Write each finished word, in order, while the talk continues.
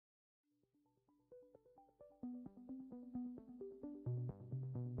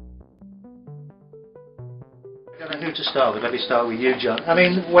Who to start with? Let me start with you, John. I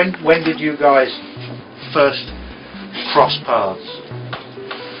mean, when did you guys first cross paths?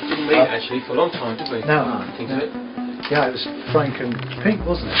 Didn't meet actually for a long time, did we? No. Think of it. Yeah, it was Frank and Pink,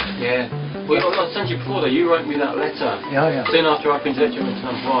 wasn't it? Yeah. Well, I sent you before though. You wrote me that letter. Yeah. Soon after I'd been to lecture in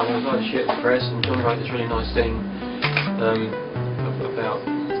Town Brian, I was like shit at the press, and John wrote this really nice thing about.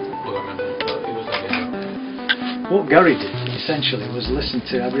 Well, I remember, but it was like. What Gary did essentially was listen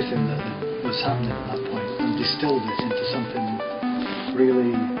to everything that was happening at that point and distilled it into something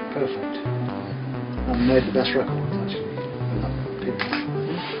really perfect, and made the best records actually in that period.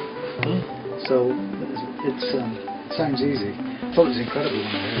 So it sounds easy. I thought it was incredible when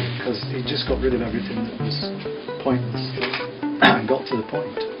I heard it, because he just got rid of everything that was pointless and got to the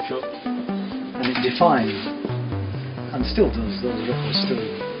point. Sure. And it defined, and still does, those records still,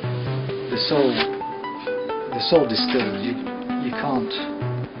 they're so distilled, you can't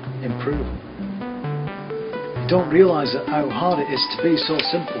improve them. You don't realise how hard it is to be so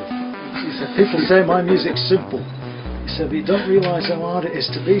simple. People say my music's simple. He said, but you don't realise how hard it is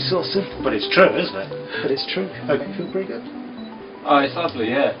to be so simple. But it's true, isn't it? But it's true. Okay, you feel pretty good? Oh, it's lovely,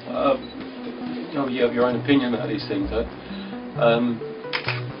 yeah. You have your own opinion about these things, though.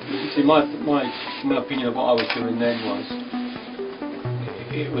 See, my opinion of what I was doing then was,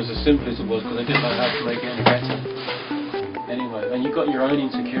 it was as simple as it was because I didn't know how to make it any better. Anyway, and you've got your own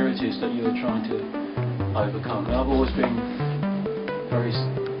insecurities that you were trying to overcome. And I've always been very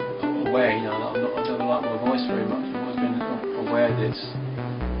aware, you know, that I've never liked my voice very much. I've always been aware that it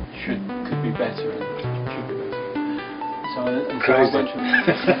could be better and should be better. So I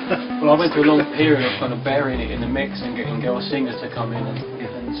went through a long period of kind of burying it in the mix and getting girl singers to come in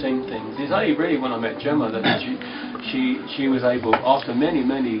and sing things. It's only really when I met Gemma that she was able, after many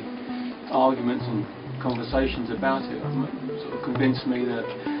arguments and conversations about it, sort of convinced me that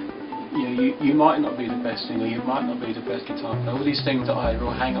you might not be the best singer, you might not be the best guitar player, all these things that I had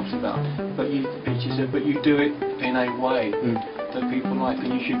real hang-ups about, but she said, but you do it in a way that people like,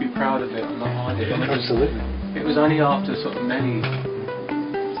 and you should be proud of it and not hide it. And Absolutely. It was only after sort of many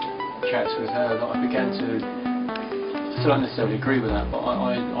chats with her that I began to, I still don't necessarily agree with that, but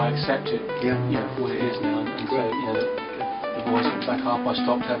I accept it, for what it is now, and so, the voice went back up, I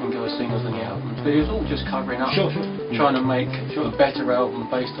stopped having girl singers on the albums, but it was all just covering up, trying to make a better album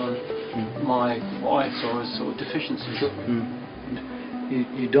based on what I saw as sort of deficiencies.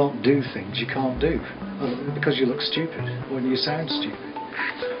 You don't do things you can't do because you look stupid or you sound stupid.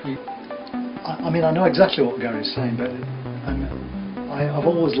 I mean, I know exactly what Gary's saying, but I've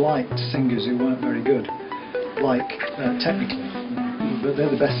always liked singers who weren't very good, technically, but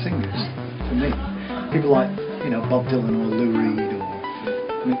they're the best singers for me. People like Bob Dylan or Lou Reed or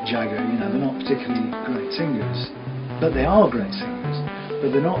Mick Jagger, they're not particularly great singers, but they are great singers.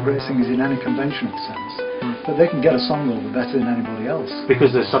 But they're not great singers in any conventional sense. But they can get a song over better than anybody else.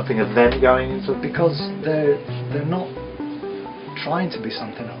 Because there's something of them going into it? Because they're not trying to be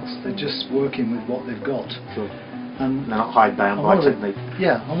something else. They're just working with what they've got. Sure. And they're not hidebound by technique.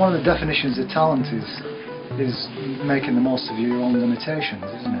 Yeah, and one of the definitions of talent is making the most of your own limitations,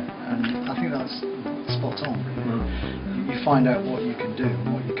 isn't it? And I think that's spot on. You find out what you can do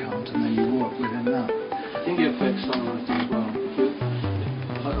and what you can't, and then you work within that. I think it affects songwriting as well.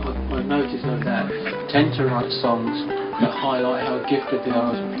 I've noticed that tend to write songs that highlight how gifted they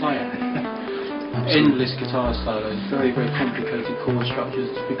are as a player. Endless guitar solos, very complicated chord structures,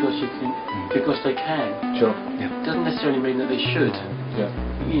 because you think because they can. Sure. Yeah. Doesn't necessarily mean that they should. Yeah.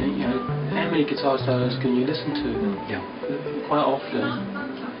 How many guitar solos can you listen to? Yeah. Quite often,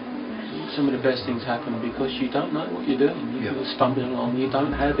 some of the best things happen because you don't know what you're doing. You're stumbling along. You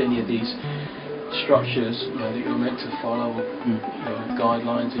don't have any of these structures that you're meant to follow,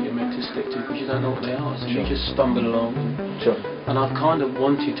 guidelines that you're meant to stick to, because you don't know what they are. So you just stumble along. And I've kind of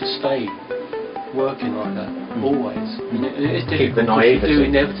wanted to stay working like that always. And it is difficult because you do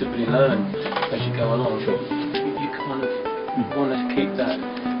inevitably learn as you go along. You kind of want to keep that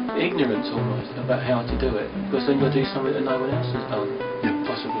ignorance almost about how to do it, because then you'll do something that no one else has done,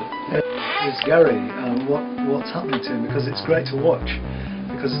 possibly. It's Gary, what's happening to him, because it's great to watch.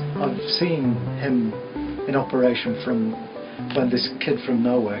 Because I've seen him in operation from when this kid from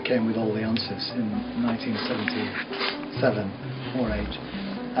nowhere came with all the answers in 1977 or 8,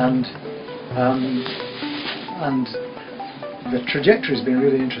 and the trajectory has been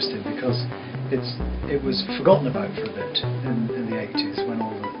really interesting because it was forgotten about for a bit in the 80s when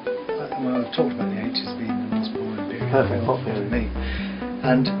I've talked about the 80s being the most boring period for me,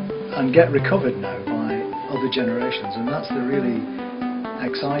 and get recovered now by other generations, and that's the really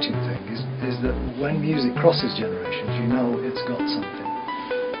exciting thing is that when music crosses generations, you know it's got something.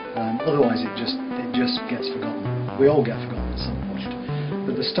 Otherwise, it just gets forgotten. We all get forgotten at some point.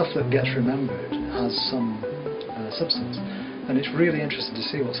 But the stuff that gets remembered has some substance, and it's really interesting to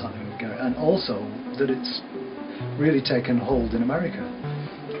see what's happening with Gary, and also that it's really taken hold in America.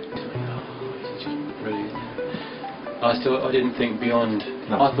 It's just brilliant. I didn't think beyond.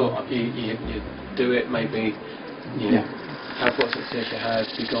 No. I thought you do it, maybe have what success you have,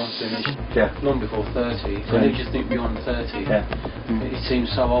 be gone finished long before 30. So I didn't just think beyond 30. Yeah. It seemed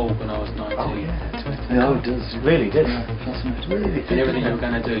so old when I was 19. Oh yeah, Yeah, it does. really did. Yeah, fascinating. Really did. And everything you were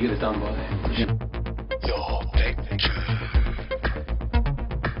going to do, you'd have done by then. Your picture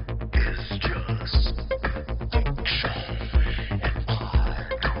is just fiction, and I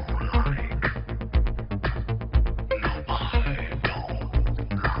don't like. No, I don't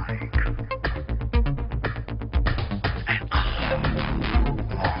like. And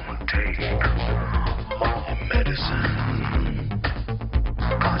I wanna take my medicine, 'cause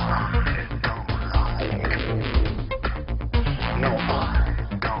I don't like. No, I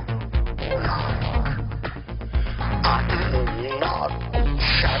don't like. I am not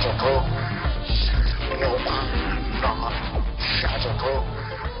Shatterproof. No, I'm not Shatterproof.